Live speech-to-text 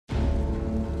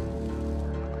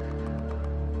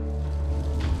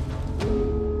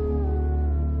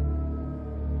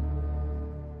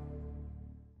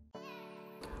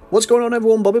What's going on,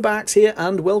 everyone? Bobbybarks here,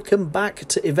 and welcome back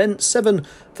to Event 7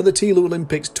 for the TLOU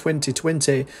Olympics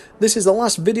 2020. This is the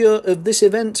last video of this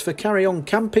event for Carry On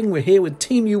Camping. We're here with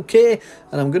Team UK,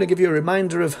 and I'm going to give you a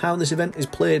reminder of how this event is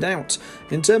played out.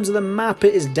 In terms of the map,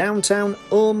 it is downtown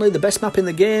only, the best map in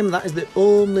the game. That is the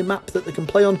only map that they can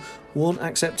play on. Won't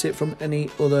accept it from any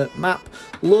other map.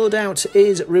 Loadout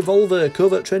is Revolver,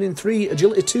 Covert Training 3,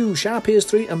 Agility 2, Sharp Ears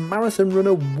 3 and Marathon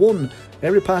Runner 1.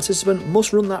 Every participant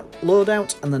must run that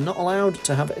loadout and they're not allowed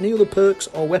to have any other perks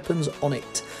or weapons on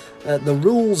it. The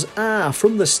rules are,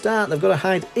 from the start, they've got to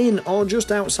hide in or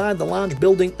just outside the large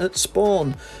building at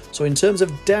spawn. So in terms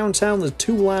of downtown, there's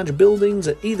two large buildings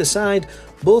at either side,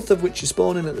 both of which are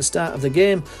spawning at the start of the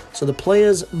game. So the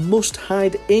players must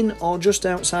hide in or just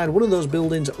outside one of those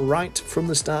buildings right from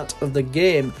the start of the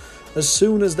game. As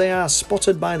soon as they are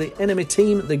spotted by the enemy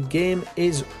team, the game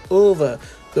is over.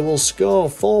 They will score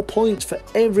 4 points for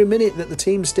every minute that the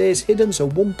team stays hidden, so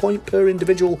 1 point per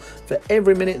individual for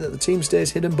every minute that the team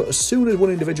stays hidden, but as soon as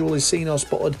one individual is seen or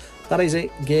spotted, that is it,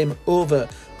 game over.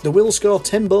 They will score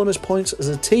 10 bonus points as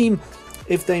a team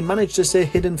if they manage to stay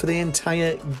hidden for the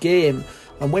entire game.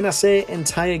 And when I say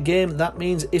entire game, that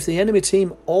means if the enemy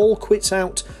team all quits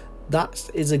out, that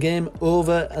is a game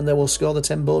over and they will score the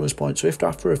 10 bonus points. So if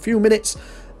after a few minutes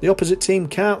the opposite team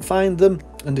can't find them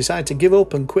and decide to give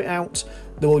up and quit out,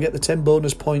 they will get the 10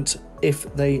 bonus points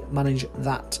if they manage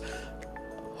that.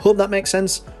 Hope that makes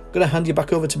sense. I'm going to hand you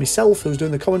back over to myself, who's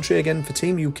doing the commentary again for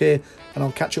Team UK, and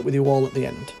I'll catch up with you all at the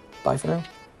end. Bye for now.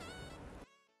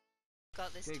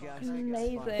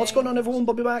 Amazing. What's going on, everyone?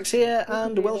 Bobbybarks here,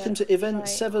 and welcome to Event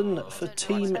 7 for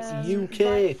Team UK.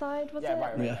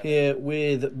 We are here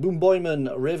with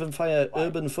Boomboiman, RavenFyre,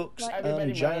 UrbanFux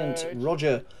and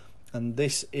GiantRodger, and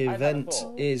this event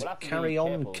is Carry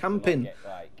On Camping.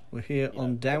 We're here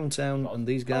on downtown, and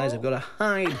these guys have got to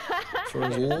hide for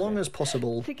as long as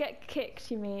possible. To get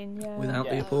kicked, you mean? Yeah. Without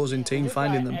the opposing team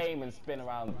finding them. Aim and spin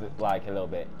around like a little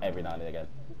bit every now and again.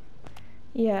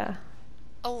 Yeah.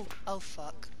 Oh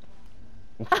fuck.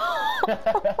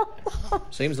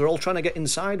 Seems they're all trying to get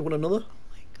inside one another.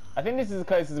 I think this is as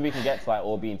close as we can get to like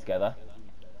all being together.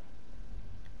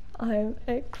 I'm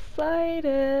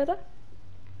excited.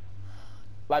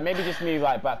 Like maybe just move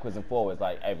like backwards and forwards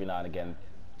like every now and again,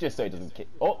 just so it doesn't kick.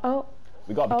 Oh,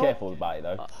 we gotta be careful about it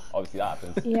though. Obviously that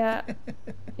happens. Yeah.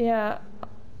 Yeah.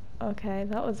 Okay,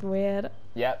 that was weird.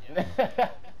 Yep.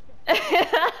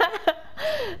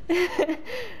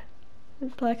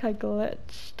 It's like I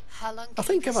glitched. How long I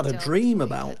think I've had a dream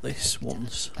about this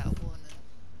once.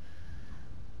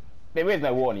 There is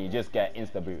no warning, you just get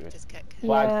insta-booted.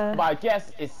 Yeah. But I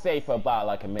guess it's safe for about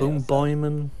like a minute.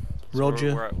 Boomboiman,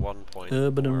 Roger, so we're at 1 point.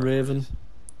 Urban and Raven.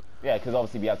 Yeah, because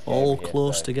obviously we have to get all over here,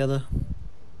 close so. together,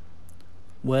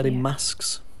 wearing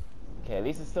masks. Okay, at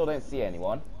least I still don't see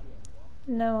anyone.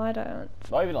 No, I don't.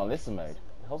 Not even on listen mode.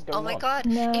 What's going on? Oh my god,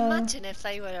 No. imagine if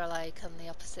they were like on the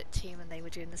opposite team and they were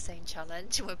doing the same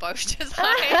challenge and we're both just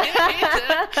hiding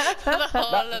for the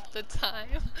whole of the time.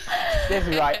 This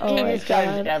is right, Oh my easiest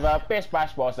challenge God. ever. Bish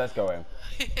bash boss, let's go home.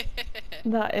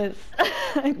 That is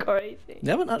crazy.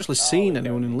 They haven't actually seen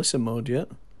anyone in listen mode yet.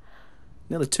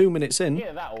 Nearly 2 minutes in.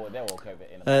 Either that or they'll walk over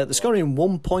in. They're scoring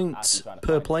 1 point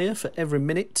per player for every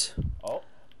minute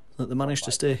that they manage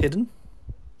to stay hidden.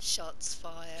 Shots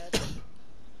fired.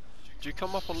 Do you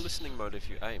come up on listening mode if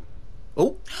you aim?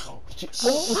 Oh!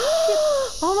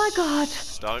 Oh my god!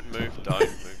 Don't move, don't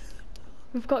move.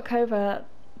 We've got covert,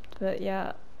 but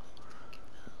yeah.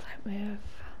 Don't move.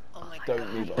 Oh my god.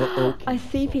 Don't move. Uh-oh. I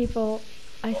see people.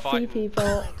 I see people.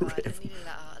 Oh my god, I needed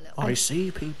that out a little I bit. see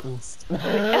people. Did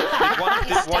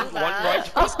one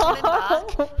right? He's coming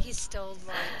back. He's still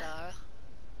right there.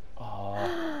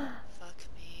 Oh. Fuck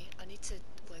me. I need to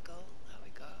wiggle. There we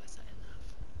go. Is that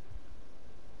enough?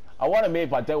 I want to move,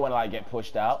 but I don't want to like get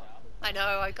pushed out. I know,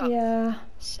 I got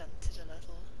shunted a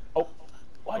little. Oh,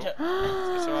 watch it. It's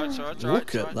alright, it's alright, it's alright.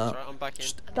 Look at that. I'm back in.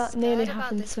 I'm That scared nearly about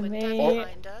happened this to window me.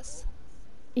 behind us.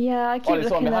 Yeah, I keep there's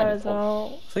looking one there behind as us.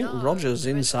 well. I think Roger's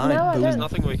inside. No, I Boom. There's don't.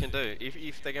 nothing we can do.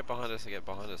 If they get behind us, they get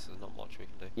behind us. There's not much we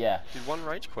can do. Yeah. Did one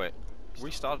rage quit? We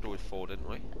started with 4, didn't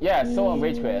we? Yeah, someone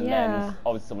rage quit and Yeah. then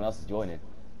obviously someone else is joining.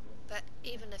 But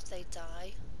even if they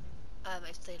die,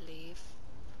 if they leave,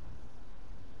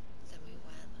 then we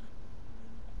win.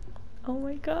 Oh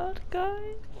my god,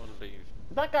 guys. One leave.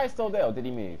 Is that guy still there or did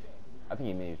he move? I think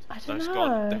he moved. I No, don't it's know.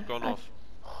 gone. They've gone off.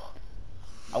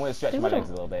 I'm going to stretch They my legs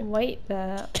wouldn't a little bit. wait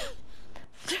there.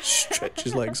 Stretch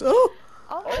his legs. Oh!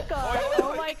 Oh my god,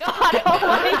 oh my god, oh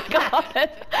my god.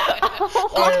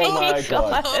 Oh my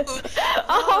god.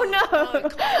 Oh no. Oh, come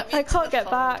on, let me I into can't the get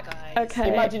fold, back. guys.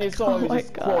 Okay. Imagine if someone was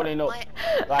just crawling up,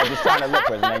 like just trying to look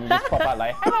for us, and then you just pop out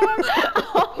like,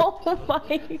 oh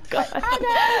my god.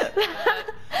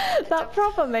 That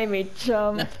proper made me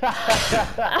jump.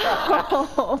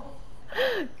 Oh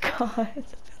god.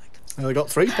 Well, they got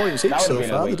 3 points each so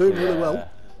far. They're doing really well.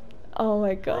 Oh my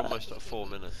We're god. almost at 4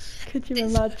 minutes. Could you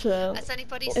imagine Has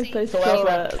anybody if seen they the score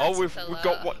it? Oh, we've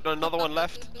got what, another one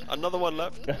left. Another one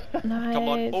left. Nice. Come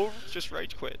on. Oh, just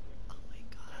rage quit.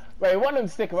 wait, we want them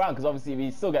to stick around because obviously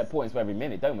we still get points for every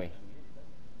minute, don't we?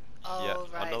 Oh, Yeah,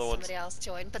 right, another one's- somebody else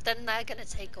joined. But then they're going to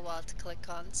take a while to click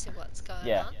on, see what's going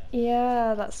on.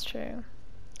 Yeah, that's true.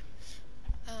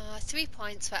 3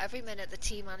 points for every minute the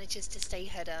team manages to stay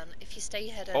hidden. If you stay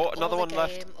hidden, Oh, another all one the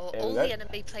left. game or There we all go. the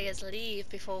enemy players leave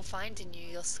before finding you,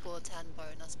 you'll score 10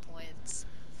 bonus points.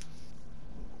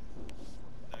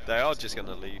 They are just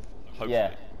gonna leave. Hopefully.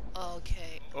 Yeah.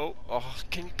 Okay. Oh,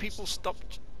 can people stop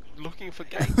looking for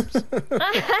games?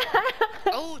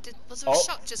 Oh, was there a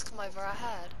shot just come over our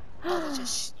head? Oh, they're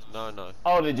just... No.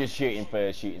 Oh, they're just shooting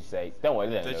for shooting's sake. Don't worry,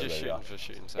 they don't They're know just where we shooting are. for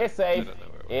shooting. It's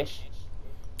safe-ish.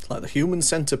 It's like the human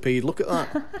centipede. Look at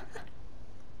that.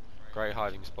 Great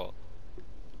hiding spot.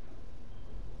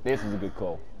 This is a good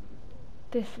call.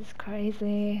 This is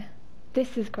crazy.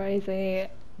 This is crazy. They're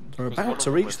Was one about of to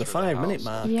them reach went the through the 5-minute house?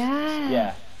 mark. Yeah.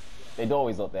 Yeah, they'd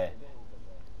always up there.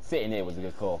 Sitting here was a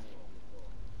good call.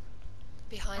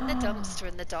 Behind the dumpster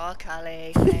in the dark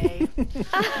alley. Hey.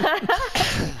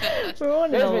 We're all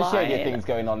in There's a been shady line. things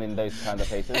going on in those kind of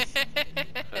places.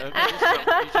 You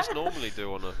just normally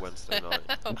do on a Wednesday night.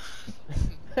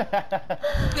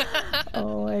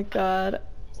 Oh my god.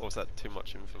 Or was that too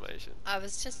much information? I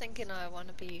was just thinking I want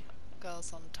to be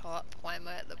girls on top. Why am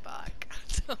I at the back?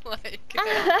 So, like...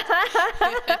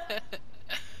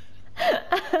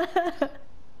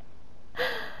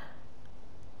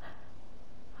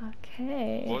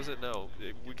 Okay. What is it now?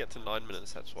 If we get to 9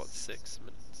 minutes, that's what, 6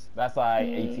 minutes? That's like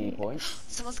 18 points.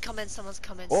 Someone's coming, someone's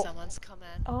coming, Oh. someone's coming.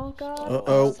 Oh god. Uh-oh.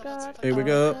 Oh god. Here we oh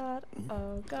go. God.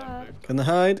 Oh god. Can they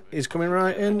hide? He's coming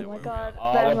right in. Oh my god.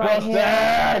 Oh, They're the right here.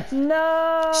 bastard!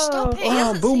 No. Stop it. He Oh,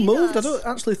 hasn't Boom seen moved. I us. don't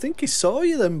actually think he saw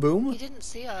you then, Boom. He didn't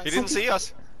see us. He didn't see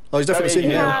us. Oh, he's definitely seen He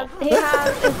you. has. He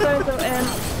has. He's thrown them in.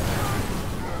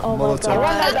 Oh my Molotov.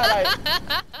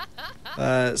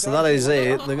 god. So that is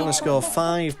it. They're going to score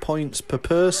 5 points per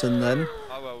person then.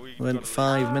 Oh, well, we Went got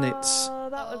 5 minutes Oh,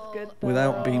 that was good.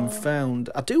 without being found.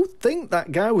 I do think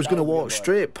that guy was going to walk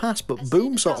straight past, but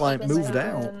Boom sort of like moved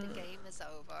out. The game is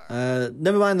over.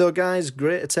 Never mind though, guys.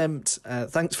 Great attempt.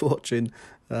 Thanks for watching,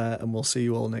 and we'll see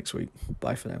you all next week.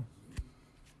 Bye for now.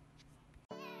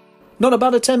 Not a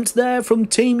bad attempt there from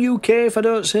Team UK, if I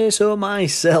don't say so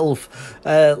myself.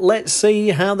 Let's see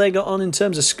how they got on in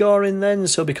terms of scoring then.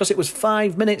 So because it was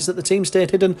 5 minutes that the team stayed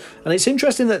hidden, and it's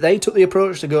interesting that they took the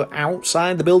approach to go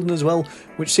outside the building as well,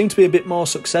 which seemed to be a bit more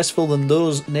successful than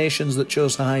those nations that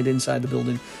chose to hide inside the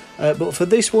building. But for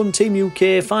this one, Team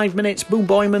UK, 5 minutes,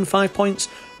 Boomboiman 5 points,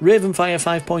 RavenFyre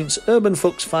 5 points,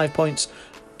 UrbanFux 5 points,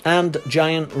 and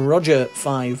GiantRodger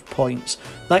 5 points.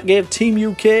 That gave Team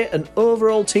UK an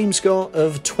overall team score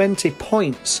of 20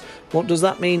 points. What does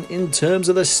that mean in terms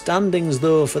of the standings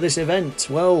though for this event?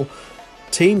 Well,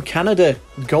 Team Canada,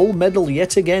 gold medal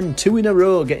yet again, 2 in a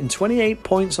row, getting 28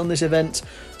 points on this event.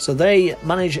 So they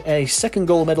manage a second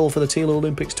gold medal for the TLOU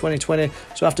Olympics 2020.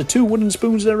 So after 2 wooden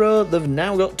spoons in a row, they've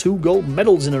now got 2 gold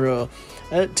medals in a row.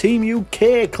 Team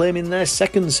UK claiming their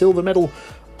second silver medal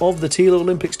of the TLOU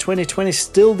Olympics 2020,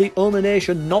 still the only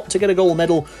nation not to get a gold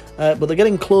medal, but they're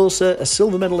getting closer, a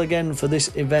silver medal again for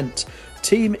this event.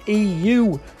 Team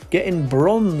EU getting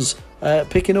bronze,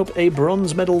 picking up a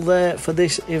bronze medal there for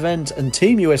this event, and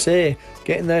Team USA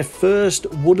getting their first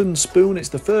wooden spoon. It's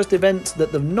the first event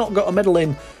that they've not got a medal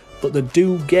in, but they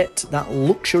do get that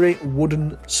luxury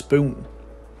wooden spoon.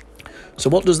 So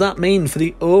what does that mean for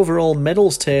the overall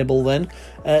medals table then?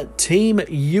 Team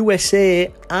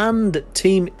USA and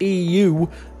Team EU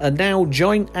are now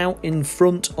joint out in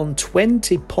front on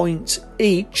 20 points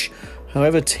each.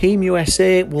 However, Team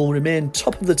USA will remain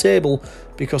top of the table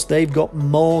because they've got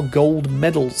more gold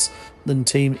medals than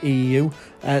Team EU.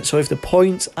 So if the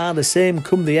points are the same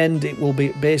come the end, it will be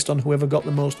based on whoever got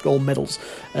the most gold medals.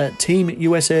 Team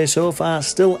USA so far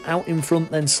still out in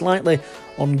front then slightly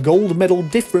on gold medal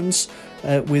difference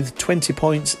with 20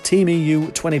 points. Team EU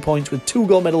 20 points with 2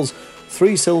 gold medals,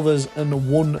 3 silvers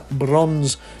and 1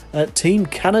 bronze. Team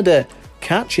Canada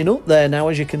catching up there now,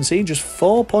 as you can see, just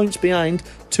 4 points behind,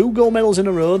 2 gold medals in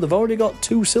a row. They've already got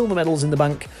 2 silver medals in the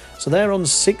bank, so they're on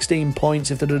 16 points.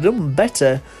 If they'd have done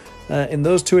better in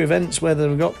those 2 events where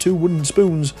they've got 2 wooden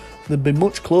spoons, they'd be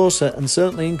much closer and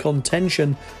certainly in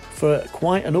contention for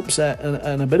quite an upset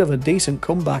and a bit of a decent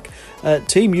comeback.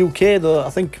 Team UK, though, I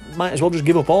think might as well just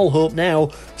give up all hope now.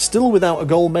 Still without a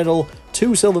gold medal,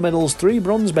 2 silver medals, 3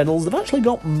 bronze medals. They've actually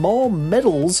got more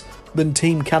medals than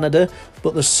Team Canada,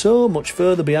 but they're so much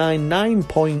further behind. 9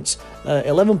 points,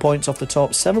 11 points off the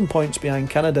top, 7 points behind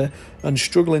Canada, and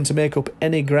struggling to make up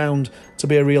any ground to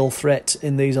be a real threat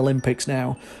in these Olympics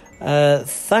now.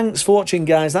 Thanks for watching,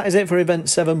 guys. That is it for Event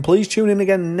 7. Please tune in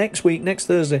again next week, next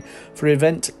Thursday, for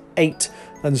Event 8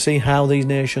 and see how these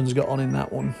nations got on in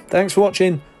that one. Thanks for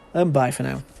watching, and bye for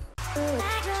now.